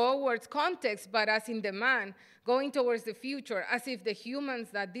 going towards context, but as in the man, going towards the future, as if the humans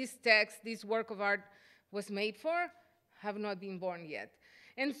that this text, this work of art was made for, have not been born yet.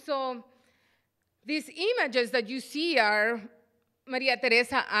 And so these images that you see are Maria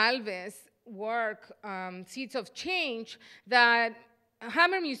Teresa Alves' work, Seeds of Change, that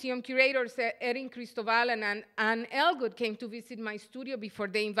Hammer Museum curators Erin Cristobal and Anne Elgood came to visit my studio before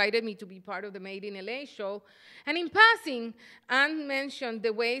they invited me to be part of the Made in LA show. And in passing, Anne mentioned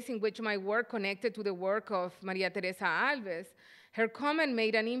the ways in which my work connected to the work of Maria Teresa Alves. Her comment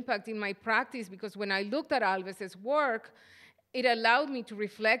made an impact in my practice because when I looked at Alves' work, it allowed me to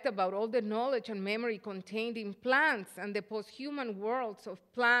reflect about all the knowledge and memory contained in plants and the post-human worlds of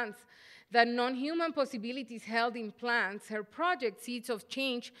plants, the non-human possibilities held in plants. Her project, Seeds of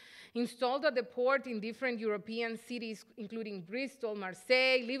Change, installed at the port in different European cities, including Bristol,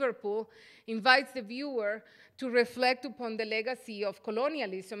 Marseille, Liverpool, invites the viewer to reflect upon the legacy of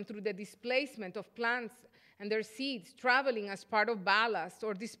colonialism through the displacement of plants and their seeds traveling as part of ballast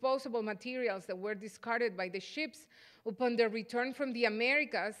or disposable materials that were discarded by the ships upon their return from the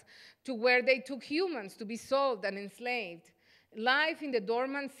Americas to where they took humans to be sold and enslaved. Life in the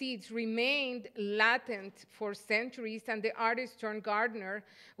dormant seeds remained latent for centuries, and the artist turned gardener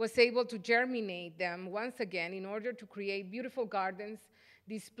was able to germinate them once again in order to create beautiful gardens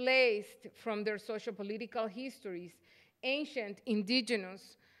displaced from their socio-political histories, ancient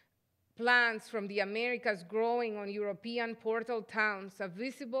indigenous plants from the Americas growing on European portal towns, a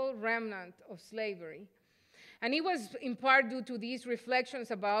visible remnant of slavery. And it was in part due to these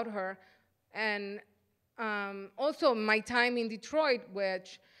reflections about her and also my time in Detroit,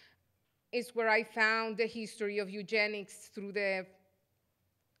 which is where I found the history of eugenics through the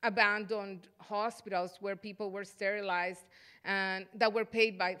abandoned hospitals where people were sterilized and that were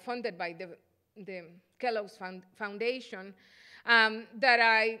funded by the Kellogg's Foundation, that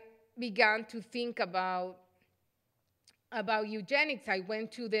I began to think about about eugenics, I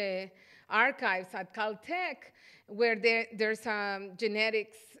went to the archives at Caltech, where there's a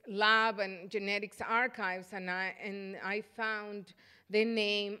genetics lab and genetics archives, and I found the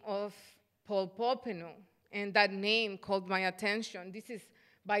name of Paul Popenoe, and that name called my attention. This is,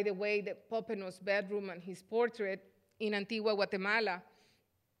 by the way, the Popenoe's bedroom and his portrait in Antigua, Guatemala.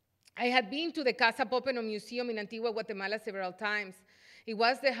 I had been to the Casa Popenoe Museum in Antigua, Guatemala several times. It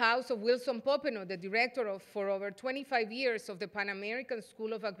was the house of Wilson Popenoe, the director of, for over 25 years, of the Pan American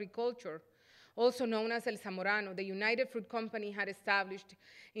School of Agriculture, also known as El Zamorano, the United Fruit Company had established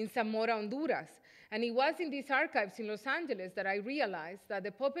in Zamora, Honduras. And it was in these archives in Los Angeles that I realized that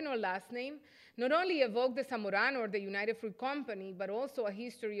the Popenoe last name not only evoked the Zamorano or the United Fruit Company, but also a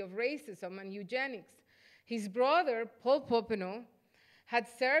history of racism and eugenics. His brother, Paul Popenoe, had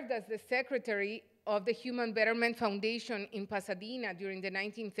served as the secretary of the Human Betterment Foundation in Pasadena during the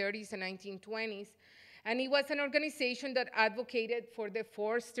 1930s and 1920s, and it was an organization that advocated for the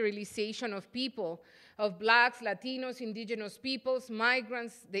forced sterilization of people, of blacks, Latinos, indigenous peoples,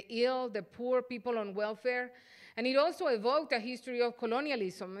 migrants, the ill, the poor, people on welfare, and it also evoked a history of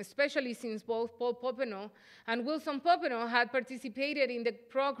colonialism, especially since both Paul Popenoe and Wilson Popenoe had participated in the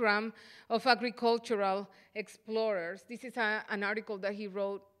program of agricultural explorers. This is an article that he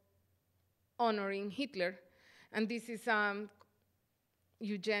wrote honoring Hitler, and this is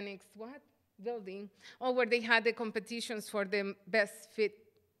eugenics, building, where they had the competitions for the best fit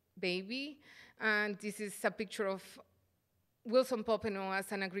baby, and this is a picture of Wilson Popenoe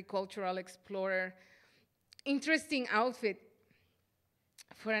as an agricultural explorer. Interesting outfit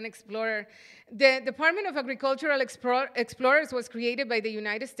for an explorer. The Department of Agricultural Explorers was created by the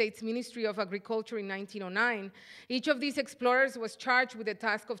United States Ministry of Agriculture in 1909. Each of these explorers was charged with the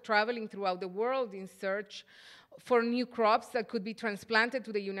task of traveling throughout the world in search for new crops that could be transplanted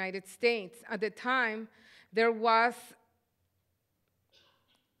to the United States. At the time, there was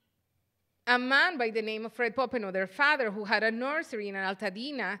a man by the name of Fred Popenoe, their father, who had a nursery in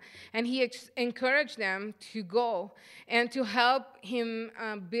Altadena, and he encouraged them to go and to help him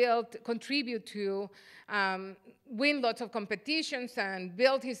contribute to win lots of competitions and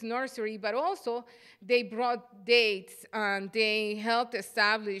build his nursery, but also they brought dates and they helped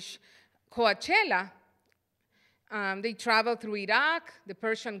establish Coachella. They traveled through Iraq, the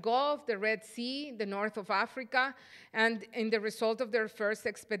Persian Gulf, the Red Sea, the north of Africa, and in the result of their first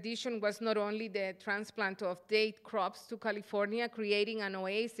expedition was not only the transplant of date crops to California, creating an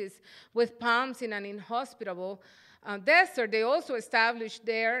oasis with palms in an inhospitable desert. They also established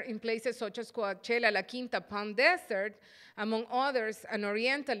there, in places such as Coachella, La Quinta Palm Desert, among others, an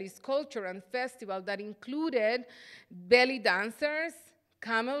Orientalist culture and festival that included belly dancers,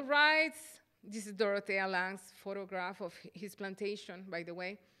 camel rides. This is Dorothea Lang's photograph of his plantation, by the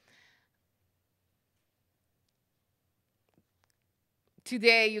way.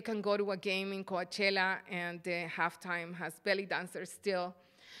 Today, you can go to a game in Coachella, and the halftime has belly dancers still.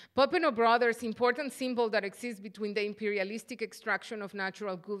 Popenoe Brothers, important symbol that exists between the imperialistic extraction of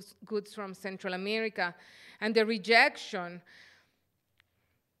natural goods from Central America and the rejection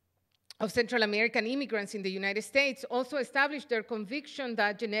of Central American immigrants in the United States, also established their conviction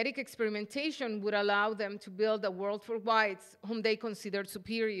that genetic experimentation would allow them to build a world for whites whom they considered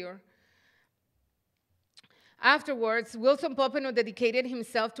superior. Afterwards, Wilson Popenoe dedicated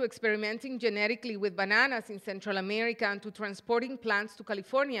himself to experimenting genetically with bananas in Central America and to transporting plants to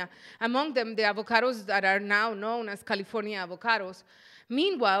California, among them the avocados that are now known as California avocados.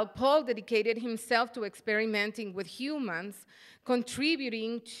 Meanwhile, Paul dedicated himself to experimenting with humans,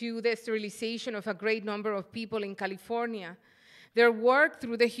 contributing to the sterilization of a great number of people in California. Their work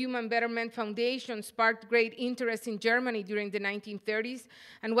through the Human Betterment Foundation sparked great interest in Germany during the 1930s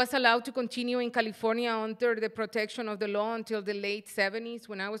and was allowed to continue in California under the protection of the law until the late 70s,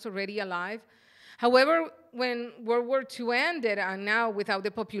 when I was already alive. However, when World War II ended, and now without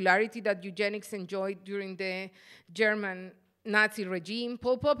the popularity that eugenics enjoyed during the German Nazi regime,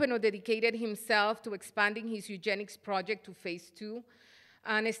 Paul Popenoe dedicated himself to expanding his eugenics project to phase 2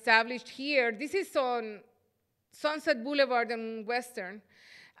 and established here, this is on Sunset Boulevard and Western,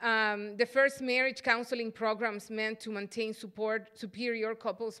 the first marriage counseling programs meant to maintain superior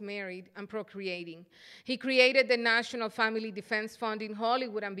couples married and procreating. He created the National Family Defense Fund in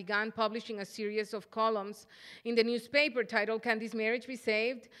Hollywood and began publishing a series of columns in the newspaper titled Can This Marriage Be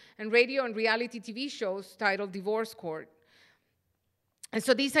Saved? And radio and reality TV shows titled Divorce Court. And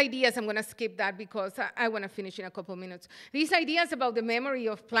so these ideas, I'm going to skip that because I want to finish in a couple minutes. These ideas about the memory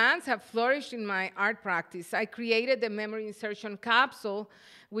of plants have flourished in my art practice. I created the memory insertion capsule,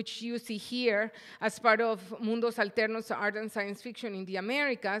 which you see here as part of Mundos Alternos Art and Science Fiction in the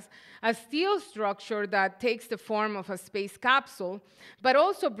Americas, a steel structure that takes the form of a space capsule, but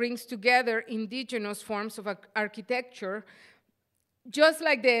also brings together indigenous forms of architecture, just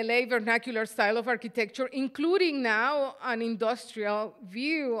like the LA vernacular style of architecture, including now an industrial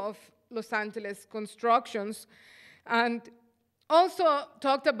view of Los Angeles constructions, and also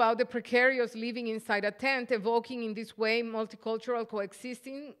talked about the precarious living inside a tent, evoking in this way multicultural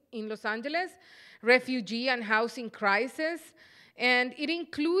coexisting in Los Angeles, refugee and housing crisis. And it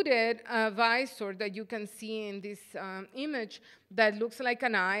included a visor that you can see in this image that looks like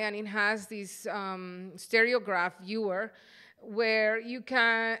an eye, and it has this stereograph viewer where you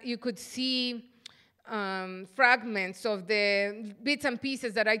could see fragments of the bits and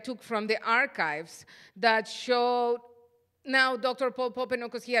pieces that I took from the archives that showed now Dr. Paul Popenoe,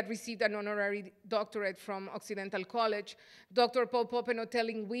 because he had received an honorary doctorate from Occidental College, Dr. Paul Popenoe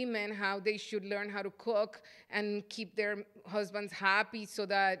telling women how they should learn how to cook and keep their husbands happy so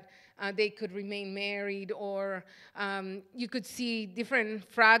that they could remain married, or you could see different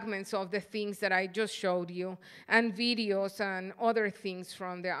fragments of the things that I just showed you, and videos and other things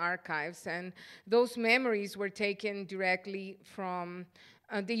from the archives. And those memories were taken directly from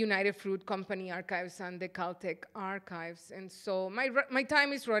the United Fruit Company archives and the Caltech archives. And so my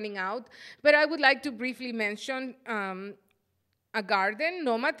time is running out, but I would like to briefly mention a garden.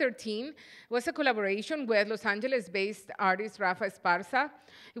 Noma 13 was a collaboration with Los Angeles-based artist Rafa Esparza.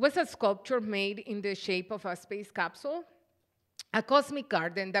 It was a sculpture made in the shape of a space capsule, a cosmic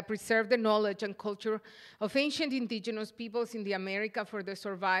garden that preserved the knowledge and culture of ancient indigenous peoples in the America for the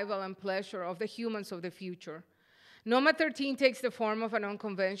survival and pleasure of the humans of the future. Noma 13 takes the form of an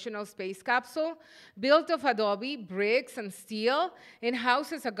unconventional space capsule built of adobe, bricks, and steel, and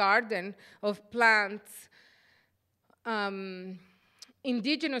houses a garden of plants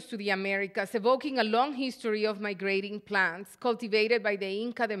indigenous to the Americas, evoking a long history of migrating plants cultivated by the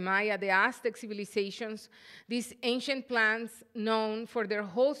Inca, the Maya, the Aztec civilizations. These ancient plants, known for their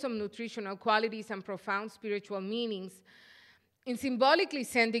wholesome nutritional qualities and profound spiritual meanings. In symbolically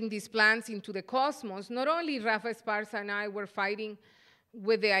sending these plants into the cosmos, not only Rafa Esparza and I were fighting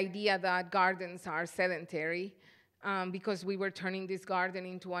with the idea that gardens are sedentary, because we were turning this garden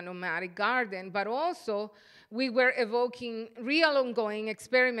into a nomadic garden, but also we were evoking real ongoing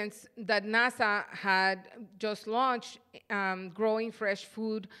experiments that NASA had just launched, growing fresh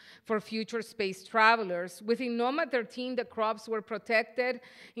food for future space travelers. Within Noma 13, the crops were protected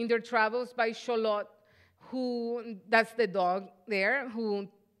in their travels by Xolotl, who, that's the dog there, who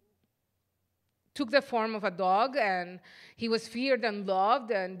took the form of a dog, and he was feared and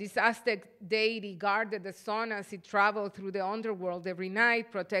loved, and this Aztec deity guarded the sun as it traveled through the underworld every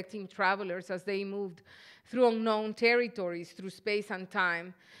night, protecting travelers as they moved through unknown territories, through space and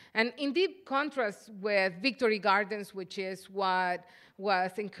time. And in deep contrast with Victory Gardens, which is what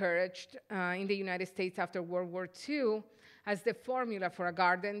was encouraged in the United States after World War II as the formula for a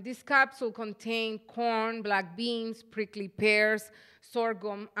garden, this capsule contained corn, black beans, prickly pears,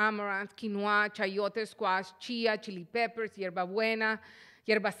 sorghum, amaranth, quinoa, chayote, squash, chia, chili peppers, yerba buena,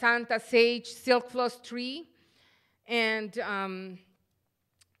 yerba santa, sage, silk floss tree. And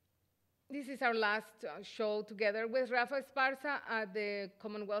this is our last show together with Rafa Esparza at the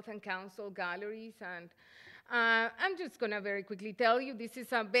Commonwealth and Council Galleries. And I'm just going to very quickly tell you, this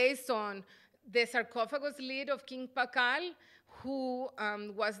is based on the sarcophagus lid of King Pakal, who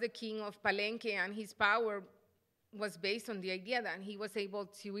was the king of Palenque, and his power was based on the idea that he was able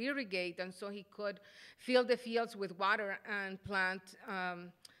to irrigate, and so he could fill the fields with water and plant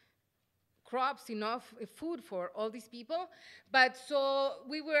crops, enough food for all these people. But so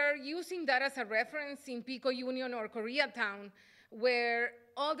we were using that as a reference in Pico Union or Koreatown, where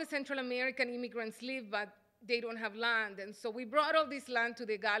all the Central American immigrants live, but they don't have land. And so we brought all this land to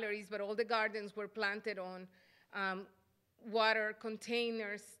the galleries, but all the gardens were planted on water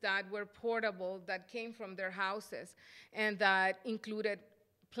containers that were portable, that came from their houses, and that included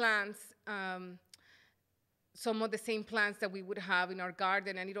plants, some of the same plants that we would have in our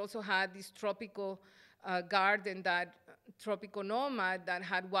garden. And it also had this tropical garden, that tropical nomad, that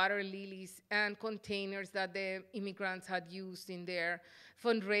had water lilies and containers that the immigrants had used in their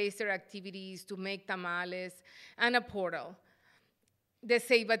fundraiser activities to make tamales, and a portal. The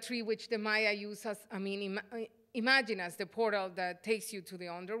ceiba tree, which the Maya use as, imagine as the portal that takes you to the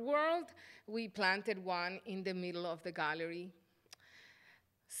underworld. We planted one in the middle of the gallery.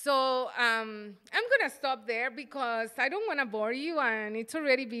 So I'm going to stop there because I don't want to bore you, and it's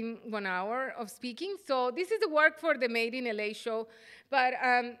already been 1 hour of speaking. So this is the work for the Made in LA show, but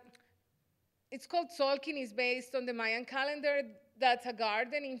it's called Tzolk'in. It's based on the Mayan calendar. That's a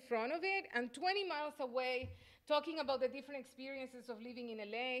garden in front of it, and 20 miles away, talking about the different experiences of living in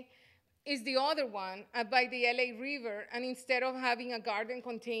LA, is the other one by the LA River. And instead of having a garden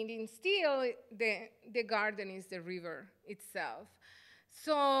contained in steel, the garden is the river itself.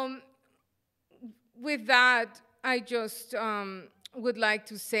 So with that, I just would like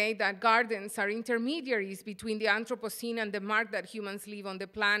to say that gardens are intermediaries between the Anthropocene and the mark that humans leave on the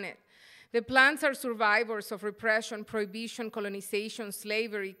planet. The plants are survivors of repression, prohibition, colonization,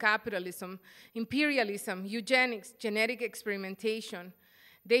 slavery, capitalism, imperialism, eugenics, genetic experimentation.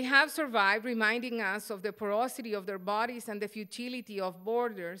 They have survived, reminding us of the porosity of their bodies and the futility of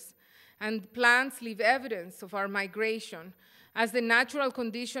borders. And plants leave evidence of our migration as the natural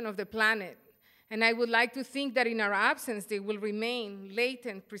condition of the planet. And I would like to think that in our absence, they will remain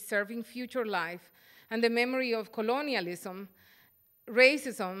latent, preserving future life and the memory of colonialism,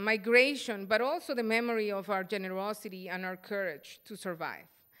 racism, migration, but also the memory of our generosity and our courage to survive.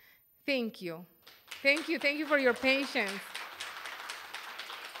 Thank you. Thank you for your patience.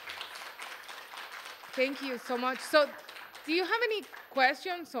 Thank you so much. So do you have any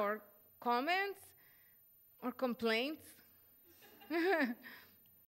questions or comments or complaints?